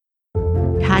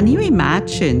Can you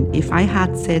imagine if I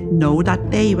had said no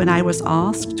that day when I was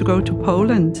asked to go to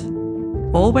Poland?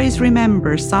 Always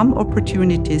remember, some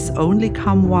opportunities only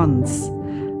come once,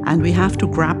 and we have to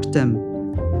grab them.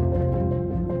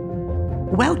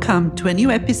 Welcome to a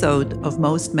new episode of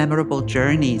Most Memorable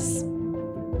Journeys.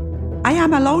 I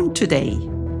am alone today.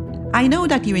 I know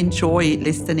that you enjoy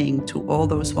listening to all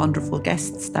those wonderful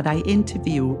guests that I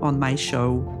interview on my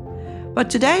show.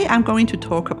 But today I'm going to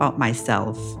talk about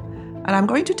myself. And I'm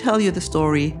going to tell you the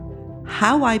story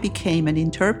how I became an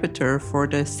interpreter for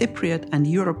the Cypriot and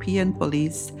European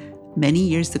police many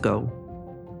years ago.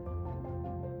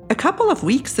 A couple of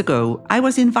weeks ago, I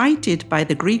was invited by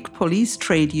the Greek Police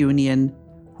Trade Union,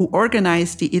 who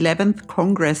organized the 11th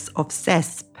Congress of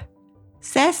CESP.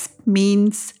 CESP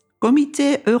means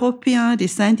Comité Européen des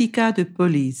Syndicats de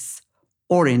Police,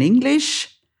 or in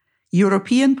English,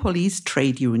 European Police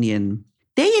Trade Union.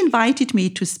 They invited me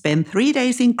to spend 3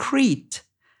 days in Crete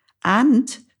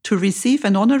and to receive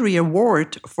an honorary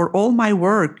award for all my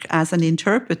work as an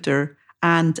interpreter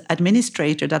and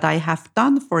administrator that I have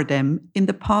done for them in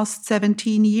the past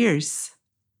 17 years.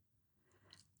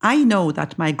 I know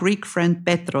that my Greek friend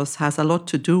Petros has a lot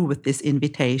to do with this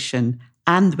invitation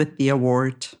and with the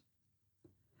award.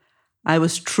 I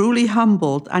was truly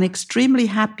humbled and extremely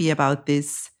happy about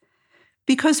this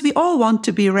because we all want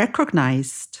to be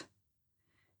recognized.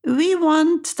 We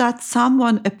want that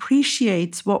someone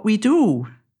appreciates what we do.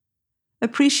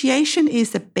 Appreciation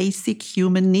is a basic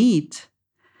human need.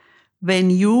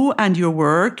 When you and your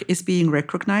work is being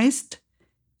recognized,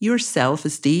 your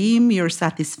self-esteem, your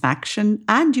satisfaction,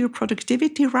 and your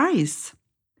productivity rise.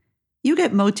 You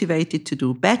get motivated to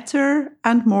do better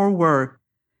and more work.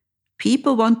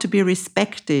 People want to be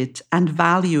respected and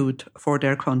valued for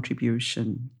their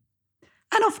contribution.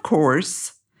 And of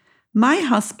course, my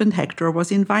husband Hector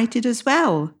was invited as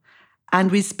well, and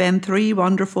we spent 3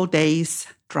 wonderful days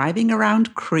driving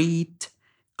around Crete,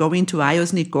 going to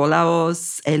Ios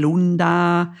Nikolaos,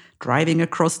 Elunda, driving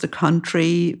across the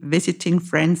country, visiting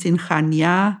friends in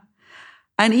Chania,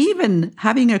 and even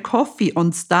having a coffee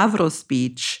on Stavros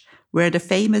Beach, where the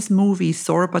famous movie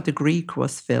Zorba the Greek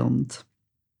was filmed.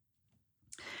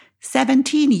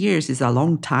 17 years is a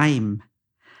long time.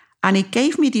 And it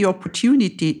gave me the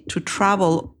opportunity to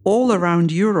travel all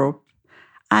around Europe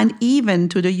and even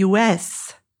to the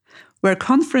US, where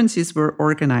conferences were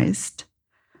organized.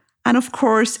 And of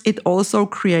course, it also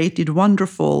created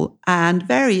wonderful and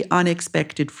very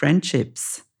unexpected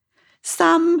friendships.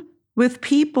 Some with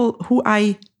people who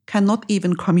I cannot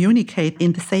even communicate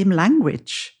in the same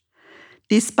language,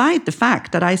 despite the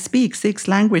fact that I speak 6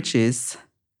 languages.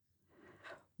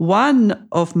 One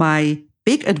of my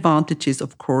big advantages,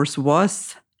 of course,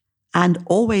 was and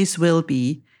always will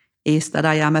be is that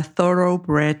I am a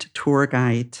thoroughbred tour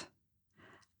guide.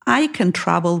 I can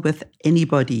travel with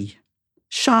anybody.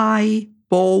 Shy,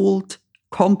 bold,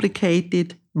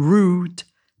 complicated, rude,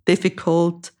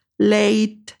 difficult,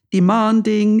 late,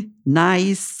 demanding,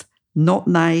 nice, not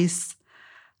nice.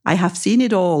 I have seen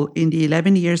it all in the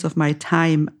 11 years of my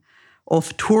time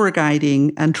of tour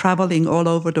guiding and traveling all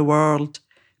over the world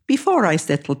before I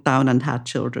settled down and had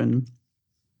children.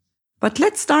 But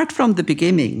let's start from the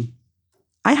beginning.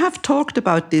 I have talked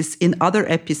about this in other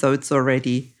episodes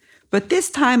already, but this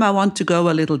time I want to go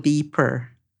a little deeper.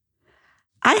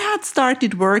 I had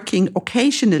started working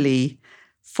occasionally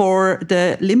for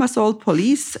the Limassol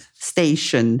police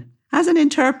station as an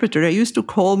interpreter. They used to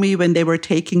call me when they were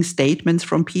taking statements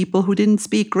from people who didn't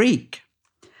speak Greek.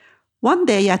 One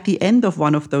day at the end of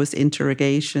one of those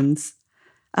interrogations,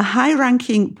 a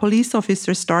high-ranking police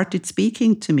officer started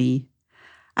speaking to me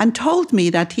and told me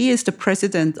that he is the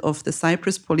president of the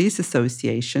Cyprus Police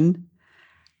Association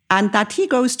and that he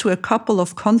goes to a couple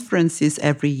of conferences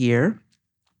every year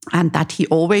and that he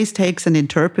always takes an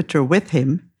interpreter with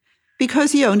him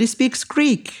because he only speaks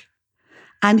Greek.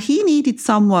 And he needed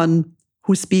someone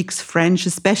who speaks French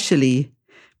especially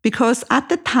because at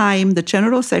the time the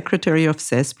General Secretary of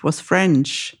CESP was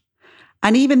French.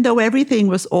 And even though everything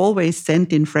was always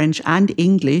sent in French and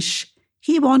English,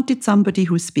 he wanted somebody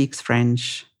who speaks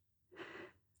French.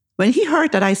 When he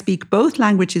heard that I speak both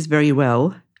languages very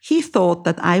well, he thought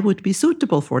that I would be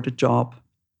suitable for the job.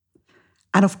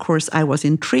 And of course, I was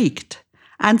intrigued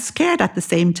and scared at the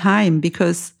same time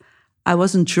because I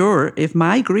wasn't sure if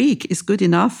my Greek is good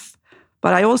enough,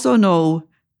 but I also know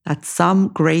that some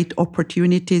great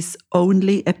opportunities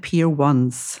only appear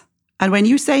once. And when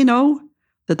you say no,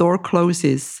 the door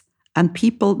closes and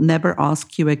people never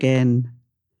ask you again.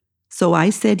 So I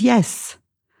said yes.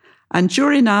 And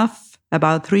sure enough,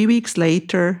 about 3 weeks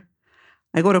later,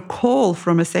 I got a call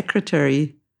from a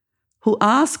secretary who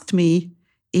asked me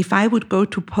if I would go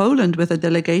to Poland with a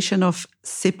delegation of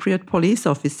Cypriot police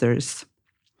officers.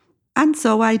 And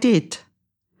so I did.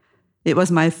 It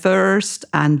was my first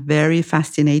and very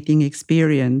fascinating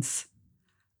experience.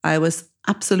 I was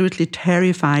absolutely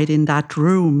terrified in that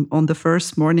room on the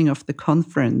first morning of the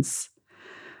conference,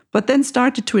 but then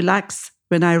started to relax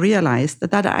when I realized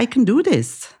that I can do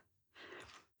this.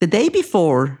 The day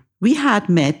before, we had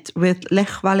met with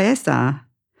Lech Walesa,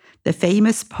 the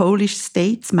famous Polish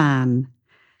statesman,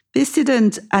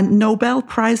 dissident and Nobel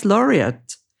Prize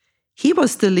laureate. He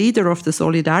was the leader of the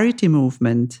Solidarity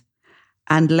movement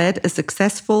and led a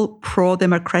successful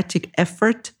pro-democratic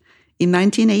effort in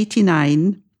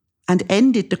 1989 and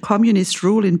ended the communist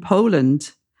rule in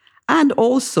Poland, and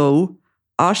also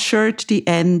ushered the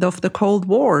end of the Cold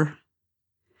War.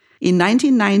 In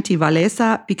 1990,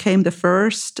 Walesa became the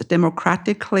first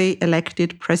democratically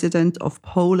elected president of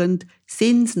Poland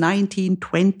since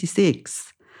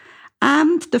 1926,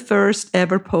 and the first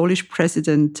ever Polish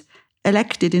president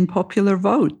elected in popular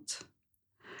vote.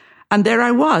 And there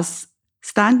I was,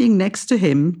 standing next to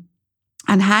him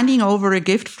and handing over a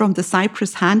gift from the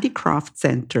Cyprus Handicraft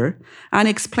Center and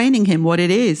explaining him what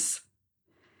it is.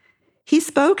 He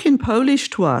spoke in Polish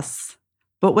to us,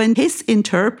 but when his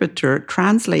interpreter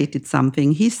translated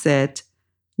something, he said,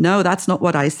 "No, that's not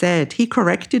what I said." He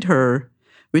corrected her,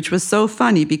 which was so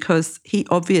funny because he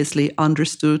obviously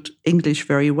understood English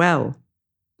very well.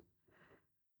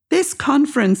 This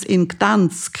conference in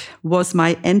Gdansk was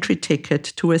my entry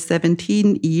ticket to a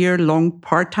 17-year-long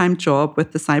part-time job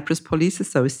with the Cyprus Police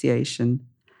Association.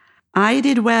 I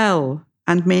did well,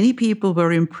 and many people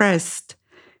were impressed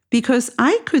because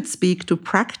I could speak to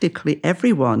practically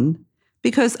everyone,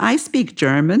 because I speak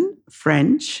German,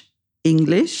 French,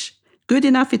 English, good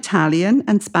enough Italian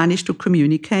and Spanish to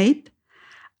communicate.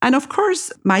 And of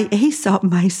course, my ace up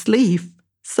my sleeve,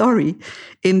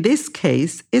 in this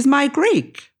case, is my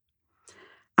Greek.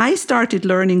 I started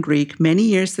learning Greek many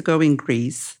years ago in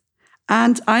Greece,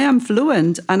 and I am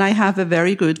fluent and I have a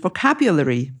very good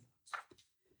vocabulary.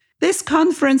 This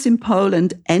conference in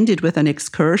Poland ended with an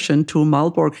excursion to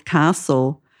Malbork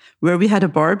Castle, where we had a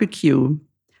barbecue.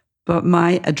 But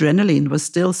my adrenaline was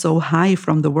still so high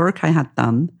from the work I had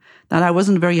done that I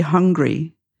wasn't very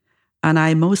hungry. And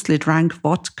I mostly drank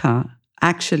vodka,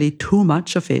 actually too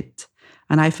much of it.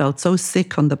 And I felt so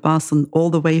sick on the bus and all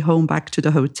the way home back to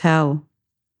the hotel.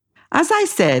 As I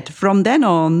said, from then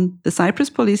on, the Cyprus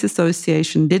Police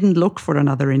Association didn't look for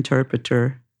another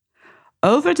interpreter.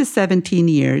 Over the 17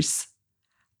 years,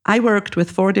 I worked with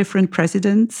 4 different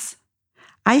presidents.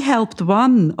 I helped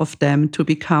one of them to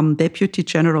become Deputy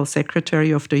General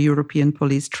Secretary of the European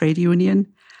Police Trade Union.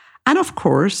 And of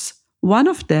course, one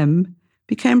of them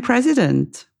became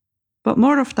president. But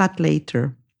more of that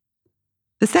later.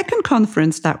 The second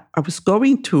conference that I was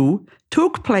going to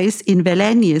took place in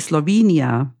Velenje,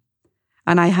 Slovenia.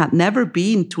 And I had never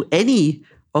been to any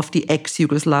of the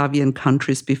ex-Yugoslavian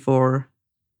countries before.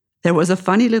 There was a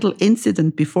funny little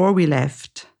incident before we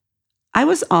left. I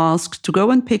was asked to go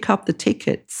and pick up the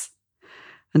tickets.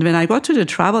 And when I got to the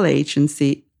travel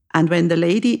agency and when the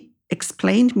lady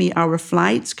explained me our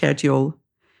flight schedule,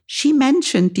 she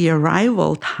mentioned the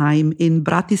arrival time in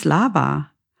Bratislava,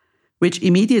 which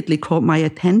immediately caught my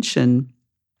attention.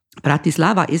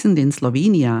 Bratislava isn't in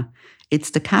Slovenia.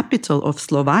 It's the capital of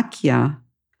Slovakia.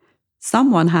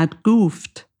 Someone had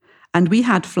goofed, and we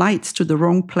had flights to the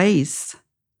wrong place.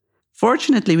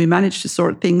 Fortunately, we managed to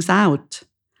sort things out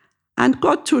and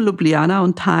got to Ljubljana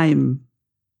on time.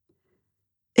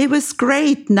 It was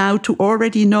great now to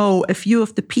already know a few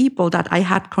of the people that I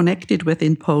had connected with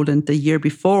in Poland the year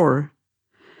before.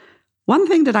 One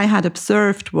thing that I had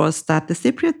observed was that the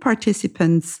Cypriot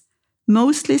participants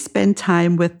mostly spent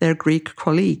time with their Greek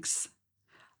colleagues.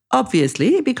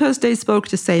 Obviously, because they spoke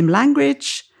the same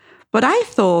language, but I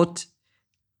thought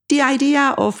the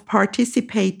idea of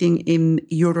participating in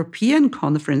European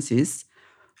conferences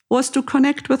was to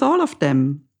connect with all of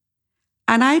them.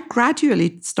 And I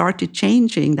gradually started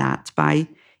changing that by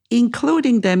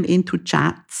including them into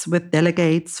chats with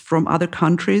delegates from other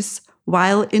countries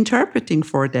while interpreting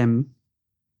for them.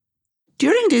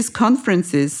 During these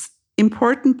conferences,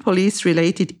 important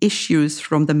police-related issues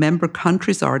from the member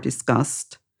countries are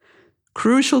discussed.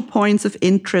 Crucial points of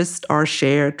interest are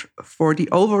shared for the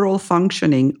overall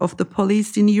functioning of the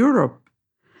police in Europe.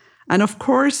 And of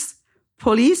course,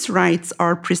 police rights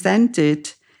are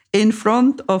presented in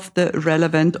front of the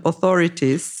relevant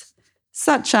authorities,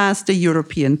 such as the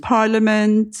European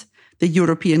Parliament, the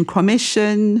European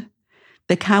Commission,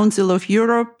 the Council of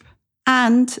Europe,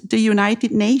 and the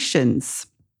United Nations.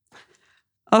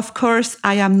 Of course,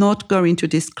 I am not going to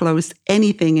disclose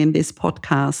anything in this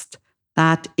podcast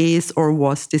that is or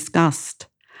was discussed.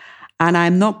 And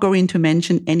I'm not going to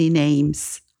mention any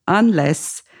names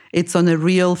unless it's on a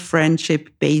real friendship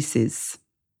basis.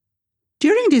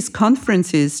 During these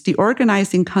conferences, the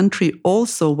organizing country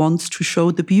also wants to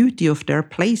show the beauty of their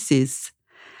places.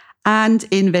 And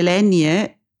in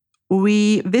Velenje,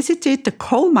 we visited the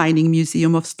Coal Mining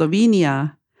Museum of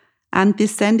Slovenia and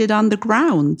descended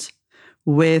underground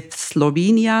with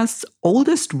Slovenia's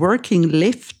oldest working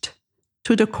lift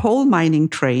to the coal mining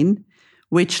train,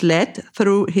 which led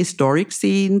through historic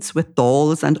scenes with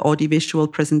dolls and audiovisual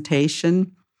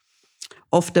presentation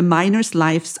of the miners'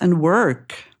 lives and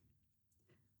work.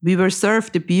 We were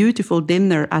served a beautiful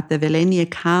dinner at the Velenje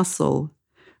Castle,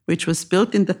 which was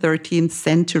built in the 13th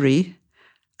century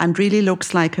and really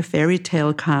looks like a fairy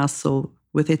tale castle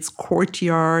with its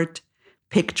courtyard,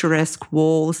 picturesque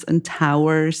walls and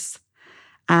towers,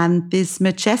 and this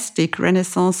majestic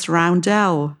Renaissance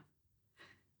roundel.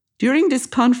 During this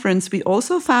conference, we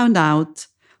also found out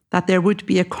that there would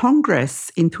be a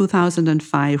congress in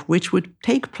 2005, which would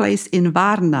take place in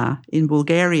Varna in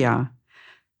Bulgaria,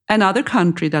 another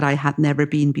country that I had never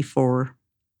been before.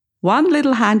 One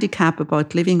little handicap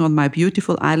about living on my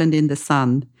beautiful island in the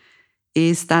sun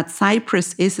is that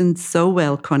Cyprus isn't so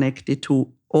well connected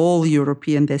to all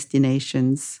European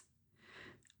destinations.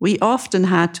 We often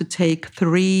had to take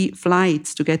 3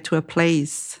 flights to get to a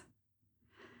place.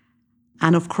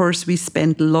 And of course, we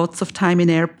spent lots of time in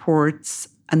airports.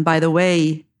 And by the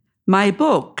way, my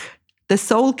book, The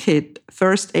Soul Kit,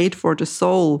 First Aid for the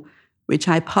Soul, which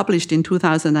I published in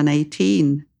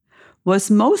 2018, was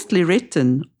mostly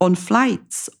written on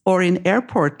flights or in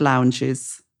airport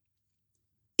lounges.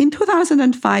 In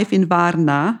 2005 in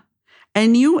Varna, a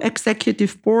new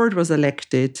executive board was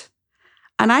elected,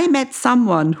 and I met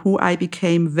someone who I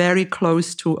became very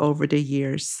close to over the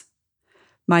years.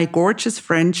 My gorgeous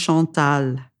friend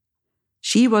Chantal.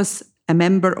 She was a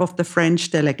member of the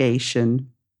French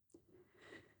delegation.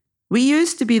 We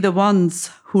used to be the ones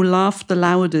who laughed the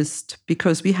loudest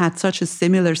because we had such a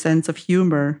similar sense of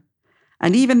humor.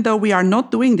 And even though we are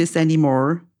not doing this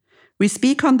anymore, we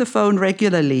speak on the phone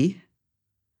regularly.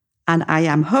 And I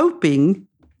am hoping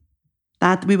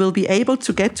that we will be able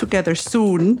to get together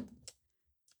soon.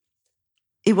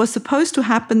 It was supposed to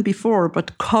happen before,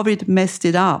 but COVID messed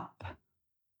it up.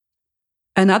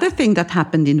 Another thing that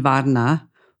happened in Varna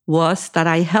was that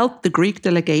I helped the Greek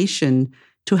delegation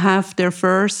to have their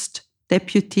first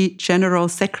deputy general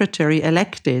secretary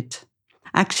elected.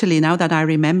 Actually, now that I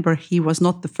remember, he was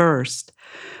not the first.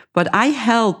 But I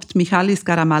helped Michalis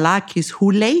Karamalakis,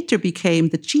 who later became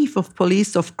the chief of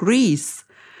police of Greece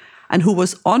and who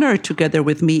was honored together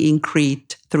with me in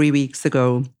Crete 3 weeks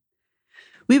ago.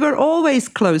 We were always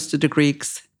close to the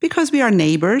Greeks because we are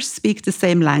neighbors, speak the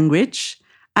same language,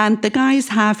 and the guys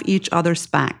have each other's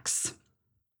backs.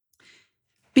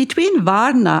 Between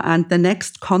Varna and the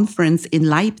next conference in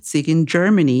Leipzig in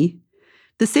Germany,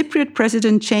 the Cypriot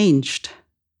president changed.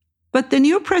 But the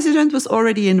new president was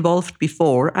already involved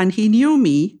before, and he knew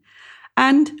me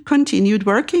and continued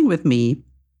working with me.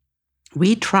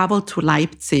 We traveled to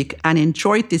Leipzig and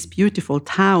enjoyed this beautiful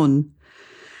town.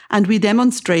 And we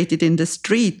demonstrated in the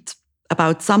street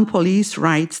about some police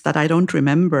rights that I don't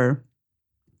remember.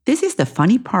 This is the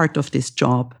funny part of this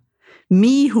job.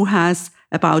 Me, who has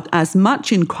about as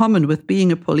much in common with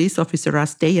being a police officer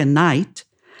as day and night,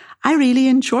 I really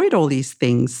enjoyed all these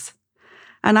things.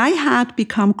 And I had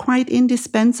become quite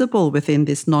indispensable within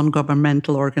this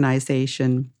non-governmental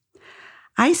organization.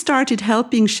 I started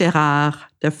helping Gérard,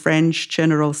 the French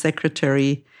General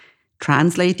Secretary,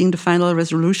 translating the final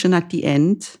resolution at the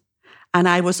end, and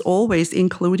I was always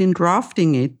included in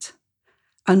drafting it.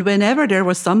 And whenever there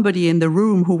was somebody in the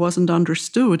room who wasn't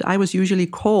understood, I was usually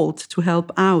called to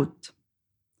help out.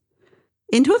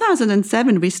 In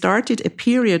 2007, we started a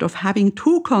period of having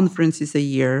 2 conferences a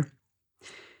year.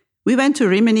 We went to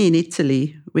Rimini in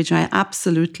Italy, which I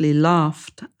absolutely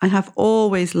loved. I have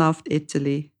always loved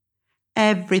Italy.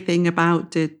 Everything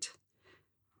about it.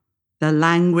 The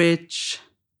language,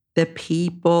 the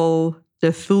people,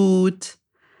 the food.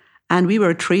 And we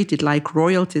were treated like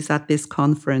royalties at this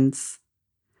conference.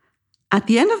 At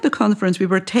the end of the conference, we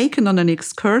were taken on an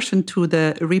excursion to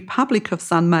the Republic of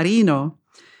San Marino,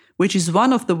 which is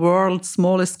one of the world's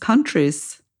smallest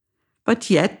countries, but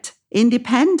yet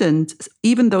independent,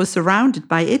 even though surrounded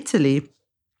by Italy.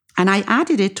 And I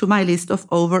added it to my list of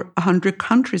over 100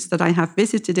 countries that I have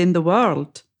visited in the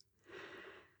world.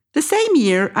 The same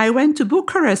year, I went to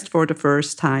Bucharest for the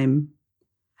first time.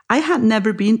 I had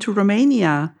never been to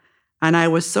Romania, and I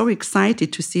was so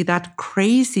excited to see that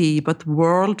crazy but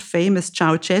world-famous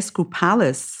Ceausescu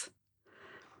Palace.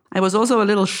 I was also a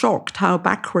little shocked how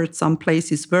backward some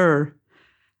places were,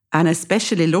 and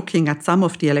especially looking at some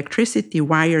of the electricity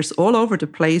wires all over the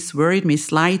place worried me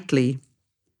slightly.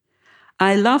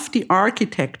 I loved the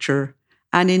architecture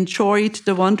and enjoyed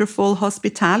the wonderful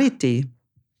hospitality.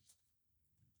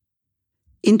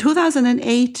 In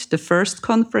 2008, the first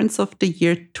conference of the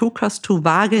year took us to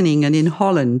Wageningen in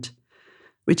Holland,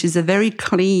 which is a very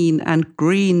clean and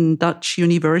green Dutch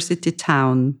university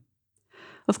town.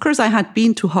 Of course, I had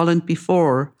been to Holland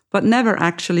before, but never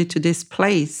actually to this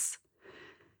place.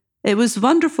 It was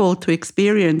wonderful to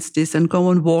experience this and go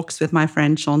on walks with my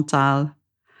friend Chantal.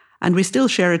 And we still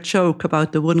share a joke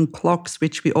about the wooden clocks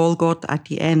which we all got at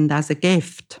the end as a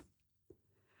gift.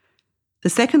 The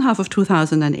second half of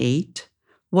 2008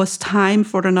 was time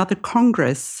for another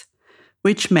Congress,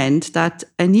 which meant that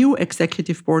a new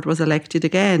executive board was elected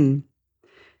again.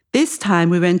 This time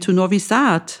we went to Novi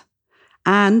Sad,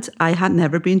 and I had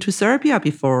never been to Serbia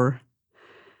before.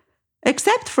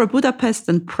 Except for Budapest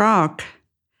and Prague,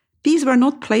 these were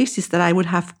not places that I would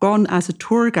have gone as a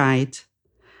tour guide.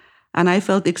 And I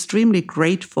felt extremely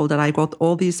grateful that I got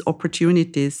all these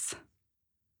opportunities.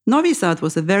 Novi Sad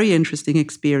was a very interesting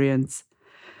experience.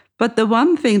 But the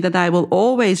one thing that I will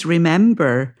always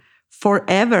remember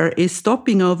forever is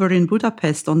stopping over in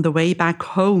Budapest on the way back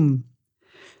home.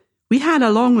 We had a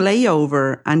long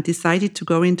layover and decided to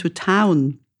go into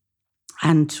town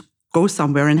and go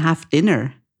somewhere and have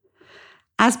dinner.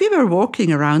 As we were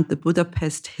walking around the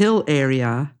Budapest Hill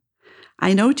area,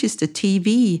 I noticed a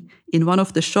TV in one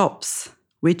of the shops,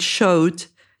 which showed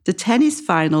the tennis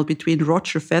final between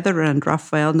Roger Federer and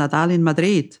Rafael Nadal in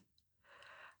Madrid.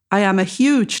 I am a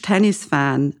huge tennis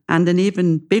fan and an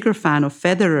even bigger fan of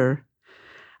Federer,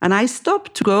 and I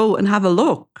stopped to go and have a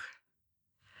look.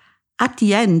 At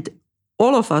the end,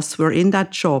 all of us were in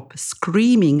that shop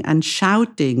screaming and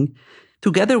shouting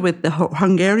together with the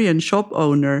Hungarian shop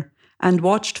owner and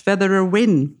watched Federer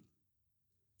win.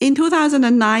 In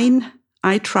 2009,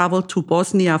 I traveled to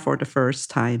Bosnia for the first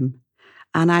time,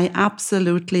 and I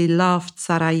absolutely loved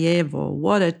Sarajevo.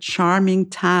 What a charming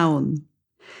town.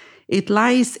 It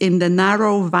lies in the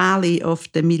narrow valley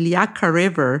of the Miljacka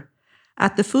River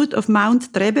at the foot of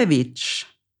Mount Trebević,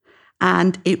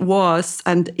 and it was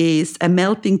and is a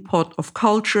melting pot of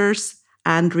cultures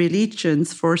and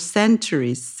religions for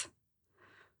centuries.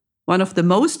 One of the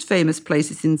most famous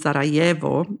places in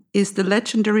Sarajevo is the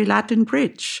legendary Latin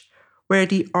Bridge, where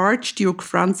the Archduke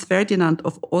Franz Ferdinand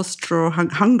of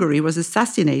Austro-Hungary was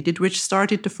assassinated, which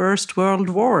started the First World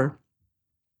War.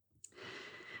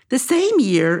 The same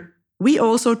year, we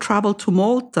also traveled to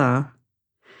Malta,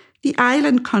 the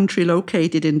island country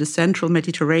located in the central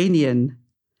Mediterranean,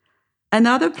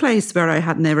 another place where I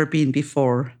had never been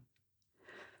before.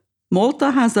 Malta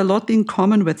has a lot in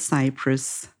common with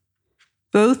Cyprus.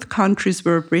 Both countries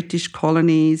were British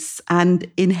colonies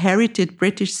and inherited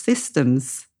British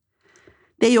systems.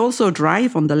 They also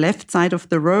drive on the left side of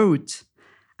the road,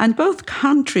 and both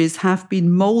countries have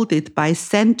been molded by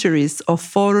centuries of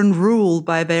foreign rule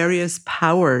by various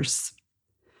powers.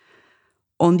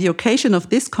 On the occasion of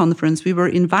this conference, we were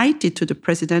invited to the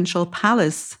presidential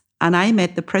palace, and I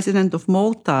met the president of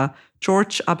Malta,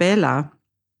 George Abela.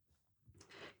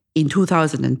 In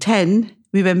 2010,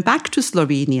 we went back to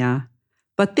Slovenia,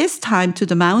 but this time to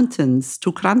the mountains,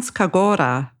 to Kranjska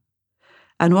Gora.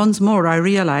 And once more, I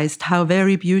realized how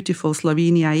very beautiful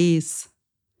Slovenia is.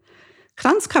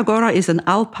 Kranjska Gora is an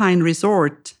alpine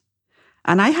resort,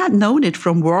 and I had known it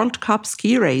from World Cup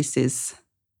ski races.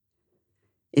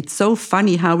 It's so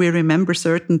funny how we remember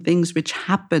certain things which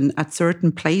happen at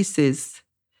certain places.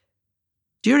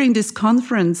 During this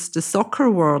conference, the Soccer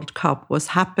World Cup was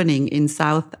happening in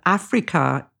South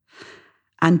Africa,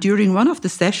 and during one of the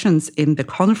sessions in the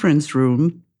conference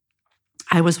room,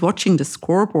 I was watching the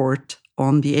scoreboard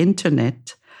on the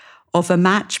internet of a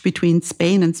match between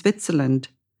Spain and Switzerland,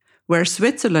 where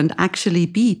Switzerland actually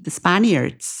beat the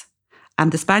Spaniards,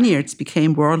 and the Spaniards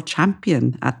became world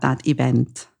champion at that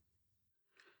event.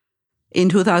 In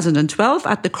 2012,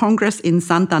 at the Congress in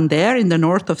Santander in the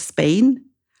north of Spain,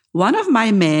 one of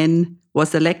my men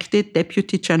was elected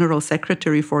Deputy General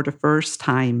Secretary for the first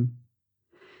time.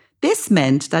 This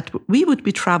meant that we would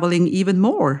be traveling even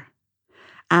more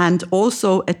and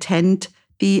also attend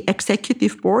the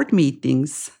executive board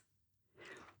meetings.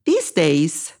 These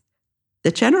days,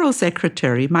 the General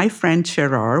Secretary, my friend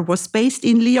Gerard, was based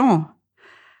in Lyon,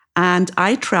 and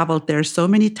I traveled there so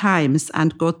many times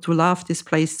and got to love this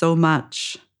place so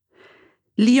much.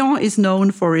 Lyon is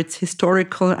known for its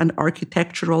historical and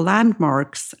architectural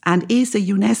landmarks and is a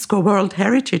UNESCO World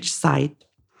Heritage Site.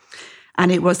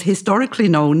 And it was historically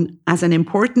known as an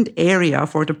important area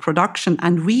for the production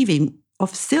and weaving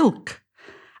of silk,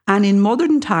 and in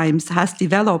modern times has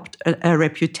developed a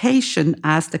reputation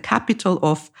as the capital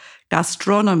of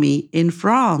gastronomy in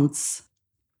France.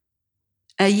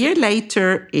 A year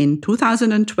later, in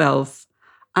 2012,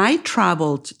 I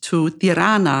traveled to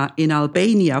Tirana in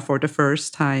Albania for the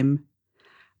first time.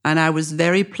 And I was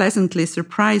very pleasantly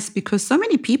surprised because so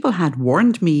many people had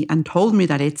warned me and told me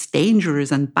that it's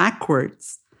dangerous and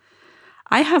backwards.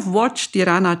 I have watched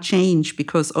Tirana change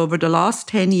because over the last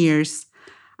 10 years,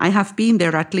 I have been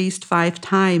there at least 5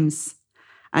 times,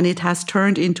 and it has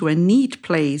turned into a neat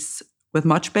place with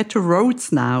much better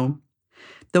roads now.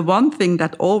 The one thing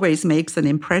that always makes an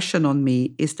impression on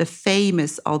me is the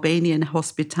famous Albanian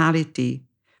hospitality.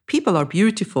 People are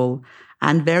beautiful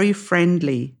and very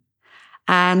friendly.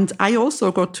 And I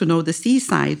also got to know the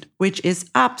seaside, which is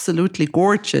absolutely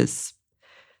gorgeous.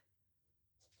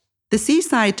 The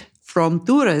seaside from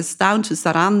Durrës down to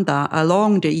Saranda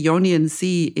along the Ionian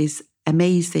Sea is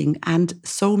amazing, and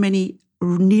so many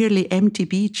nearly empty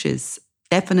beaches,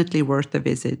 definitely worth a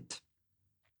visit.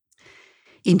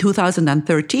 In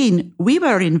 2013, we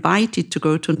were invited to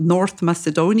go to North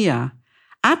Macedonia.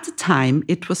 At the time,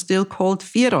 it was still called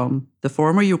Fyrom, the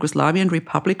former Yugoslavian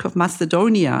Republic of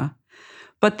Macedonia.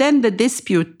 But then the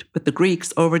dispute with the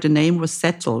Greeks over the name was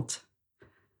settled.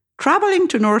 Traveling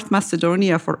to North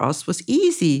Macedonia for us was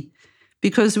easy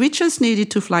because we just needed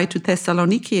to fly to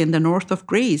Thessaloniki in the north of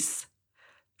Greece.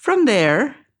 From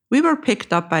there, we were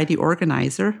picked up by the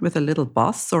organizer with a little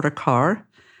bus or a car,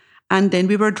 and then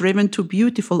we were driven to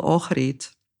beautiful Ohrid.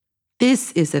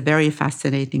 This is a very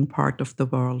fascinating part of the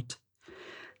world.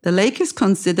 The lake is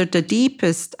considered the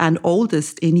deepest and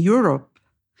oldest in Europe,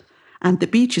 and the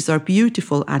beaches are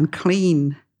beautiful and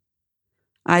clean.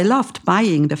 I loved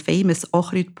buying the famous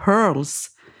Ohrid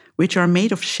pearls, which are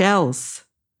made of shells.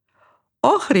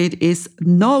 Ohrid is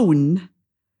known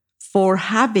for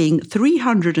having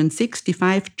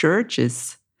 365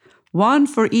 churches, one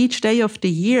for each day of the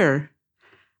year,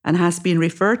 and has been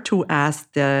referred to as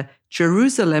the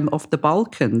Jerusalem of the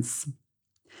Balkans.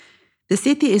 The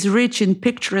city is rich in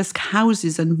picturesque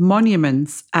houses and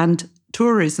monuments, and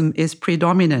tourism is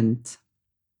predominant.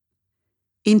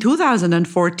 In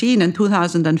 2014 and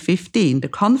 2015, the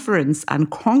conference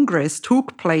and congress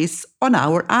took place on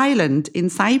our island in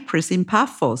Cyprus, in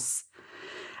Paphos.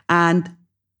 And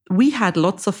we had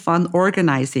lots of fun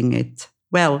organizing it.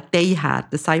 Well, they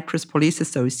had, the Cyprus Police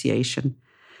Association.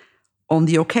 On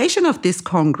the occasion of this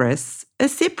congress, a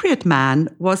Cypriot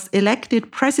man was elected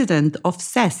president of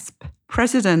CESP,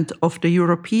 president of the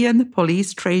European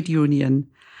Police Trade Union,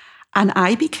 and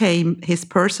I became his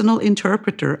personal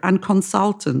interpreter and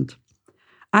consultant.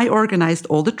 I organized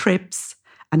all the trips,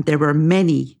 and there were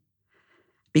many,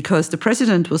 because the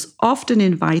president was often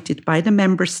invited by the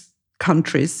member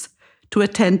countries to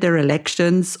attend their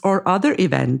elections or other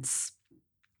events.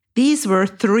 These were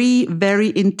 3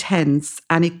 very intense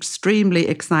and extremely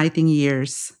exciting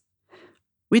years.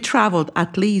 We traveled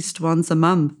at least once a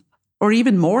month, or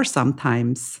even more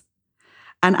sometimes.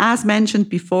 And as mentioned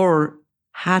before,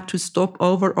 had to stop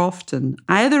over often,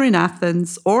 either in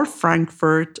Athens or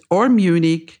Frankfurt or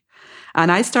Munich.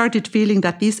 And I started feeling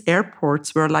that these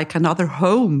airports were like another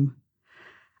home.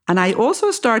 And I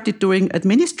also started doing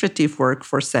administrative work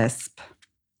for CESP.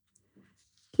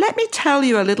 Let me tell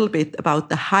you a little bit about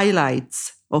the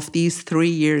highlights of these 3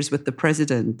 years with the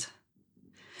president.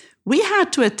 We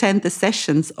had to attend the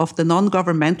sessions of the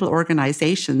non-governmental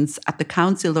organizations at the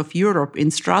Council of Europe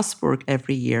in Strasbourg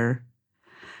every year.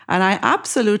 And I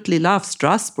absolutely love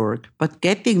Strasbourg, but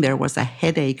getting there was a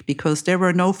headache because there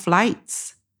were no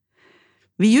flights.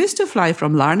 We used to fly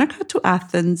from Larnaca to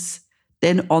Athens,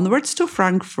 then onwards to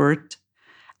Frankfurt,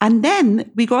 and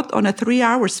then we got on a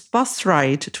 3-hour bus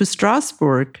ride to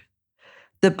Strasbourg.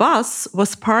 The bus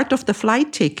was part of the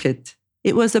flight ticket.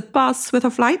 It was a bus with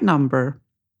a flight number.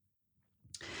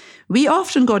 We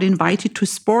often got invited to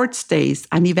sports days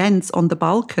and events on the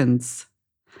Balkans.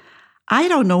 I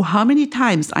don't know how many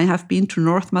times I have been to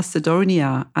North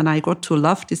Macedonia, and I got to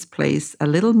love this place a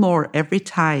little more every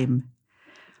time.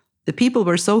 The people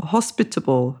were so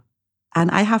hospitable, and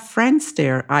I have friends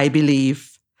there, I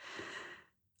believe.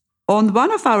 On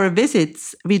one of our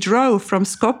visits, we drove from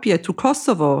Skopje to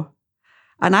Kosovo,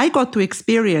 and I got to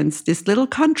experience this little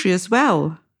country as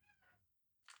well.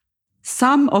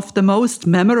 Some of the most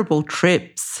memorable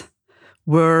trips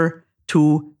were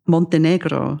to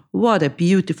Montenegro. What a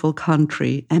beautiful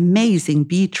country, amazing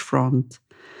beachfront.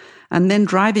 And then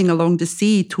driving along the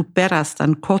sea to Perast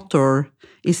and Kotor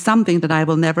is something that I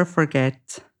will never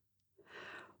forget.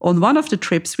 On one of the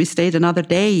trips, we stayed another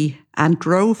day and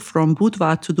drove from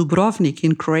Budva to Dubrovnik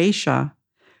in Croatia.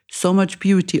 So much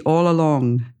beauty all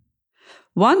along.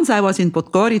 Once I was in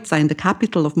Podgorica, in the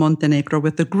capital of Montenegro,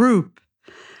 with a group,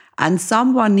 and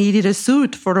someone needed a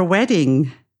suit for a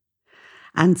wedding.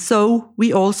 And so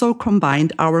we also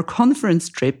combined our conference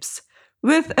trips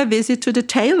with a visit to the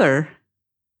tailor.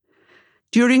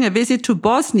 During a visit to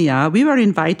Bosnia, we were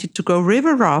invited to go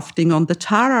river rafting on the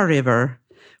Tara River,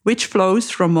 which flows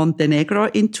from Montenegro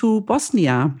into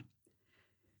Bosnia.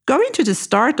 Going to the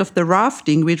start of the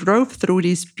rafting, we drove through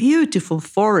these beautiful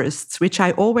forests, which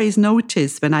I always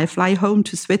notice when I fly home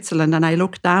to Switzerland and I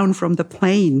look down from the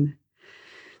plane.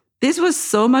 This was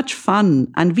so much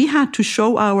fun, and we had to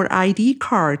show our ID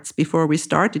cards before we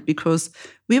started because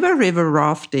we were river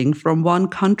rafting from one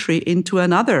country into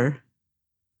another.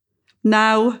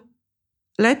 Now,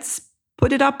 let's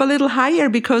put it up a little higher,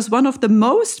 because one of the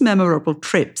most memorable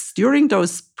trips during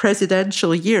those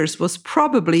presidential years was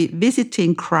probably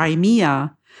visiting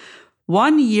Crimea,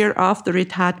 1 year after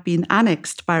it had been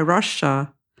annexed by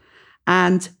Russia.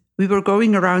 And we were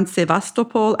going around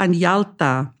Sevastopol and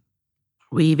Yalta.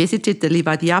 We visited the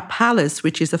Livadia Palace,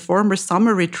 which is a former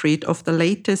summer retreat of the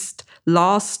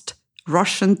last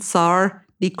Russian Tsar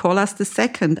Nicholas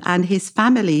II and his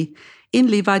family in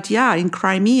Livadia in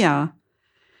Crimea.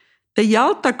 The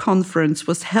Yalta Conference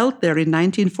was held there in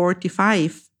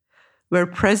 1945, where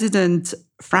President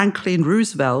Franklin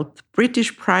Roosevelt,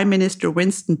 British Prime Minister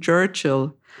Winston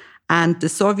Churchill, and the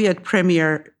Soviet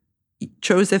Premier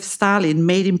Joseph Stalin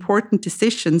made important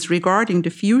decisions regarding the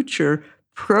future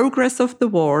progress of the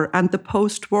war and the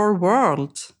post-war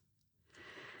world.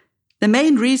 The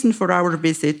main reason for our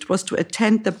visit was to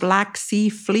attend the Black Sea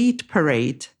Fleet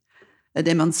Parade, a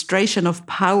demonstration of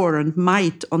power and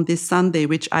might on this Sunday,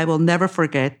 which I will never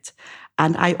forget,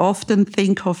 and I often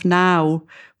think of now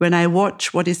when I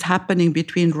watch what is happening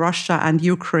between Russia and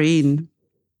Ukraine.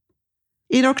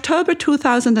 In October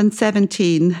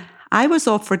 2017, I was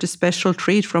offered a special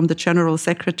treat from the General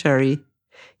Secretary.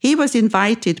 He was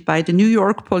invited by the New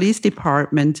York Police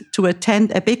Department to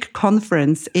attend a big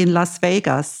conference in Las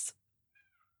Vegas.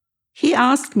 He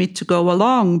asked me to go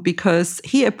along because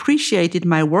he appreciated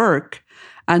my work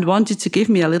and wanted to give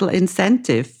me a little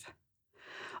incentive.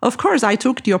 Of course, I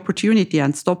took the opportunity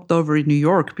and stopped over in New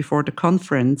York before the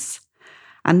conference,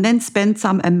 and then spent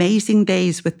some amazing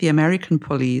days with the American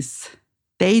police.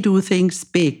 They do things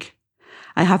big.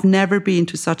 I have never been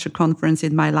to such a conference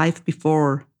in my life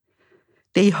before.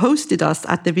 They hosted us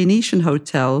at the Venetian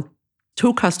Hotel,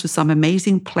 took us to some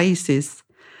amazing places,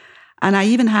 and I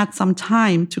even had some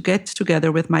time to get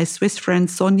together with my Swiss friend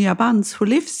Sonja Banz, who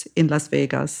lives in Las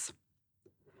Vegas.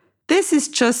 This is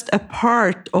just a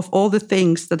part of all the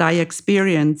things that I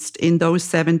experienced in those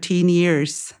 17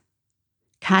 years.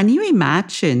 Can you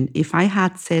imagine if I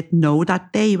had said no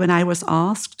that day when I was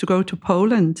asked to go to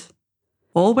Poland?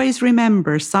 Always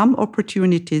remember, some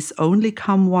opportunities only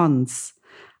come once,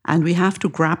 and we have to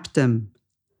grab them.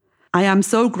 I am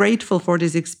so grateful for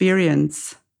this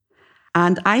experience.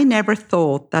 And I never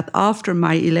thought that after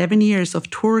my 11 years of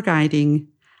tour guiding,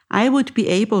 I would be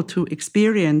able to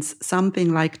experience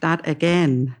something like that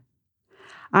again.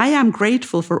 I am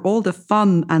grateful for all the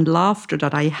fun and laughter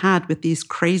that I had with these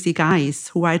crazy guys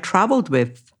who I traveled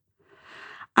with.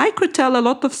 I could tell a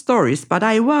lot of stories, but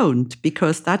I won't,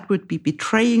 because that would be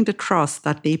betraying the trust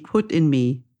that they put in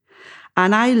me.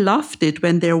 And I loved it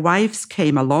when their wives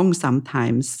came along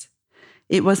sometimes.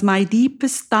 It was my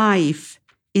deepest dive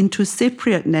into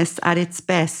Cypriotness at its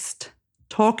best,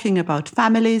 talking about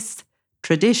families,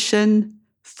 tradition,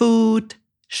 food,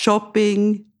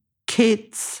 shopping,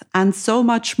 kids, and so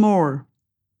much more.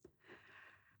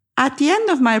 At the end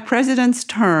of my president's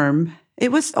term,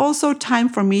 it was also time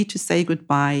for me to say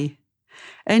goodbye.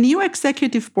 A new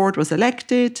executive board was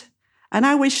elected, and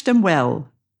I wish them well.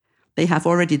 They have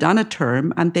already done a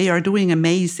term, and they are doing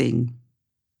amazing.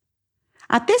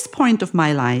 At this point of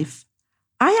my life,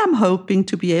 I am hoping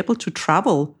to be able to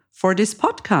travel for this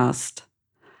podcast.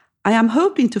 I am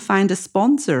hoping to find a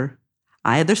sponsor,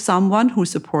 either someone who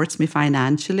supports me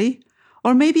financially,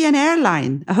 or maybe an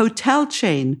airline, a hotel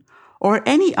chain, or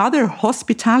any other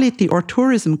hospitality or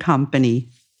tourism company.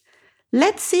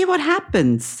 Let's see what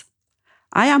happens.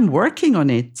 I am working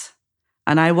on it,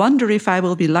 and I wonder if I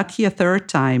will be lucky a third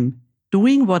time,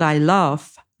 doing what I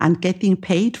love and getting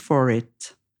paid for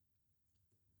it.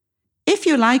 If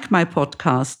you like my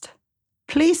podcast,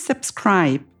 please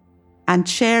subscribe and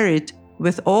share it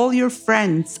with all your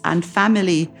friends and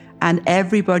family and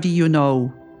everybody you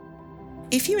know.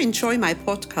 If you enjoy my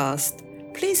podcast,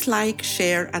 please like,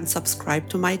 share, and subscribe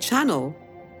to my channel.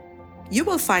 You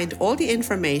will find all the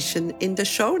information in the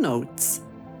show notes.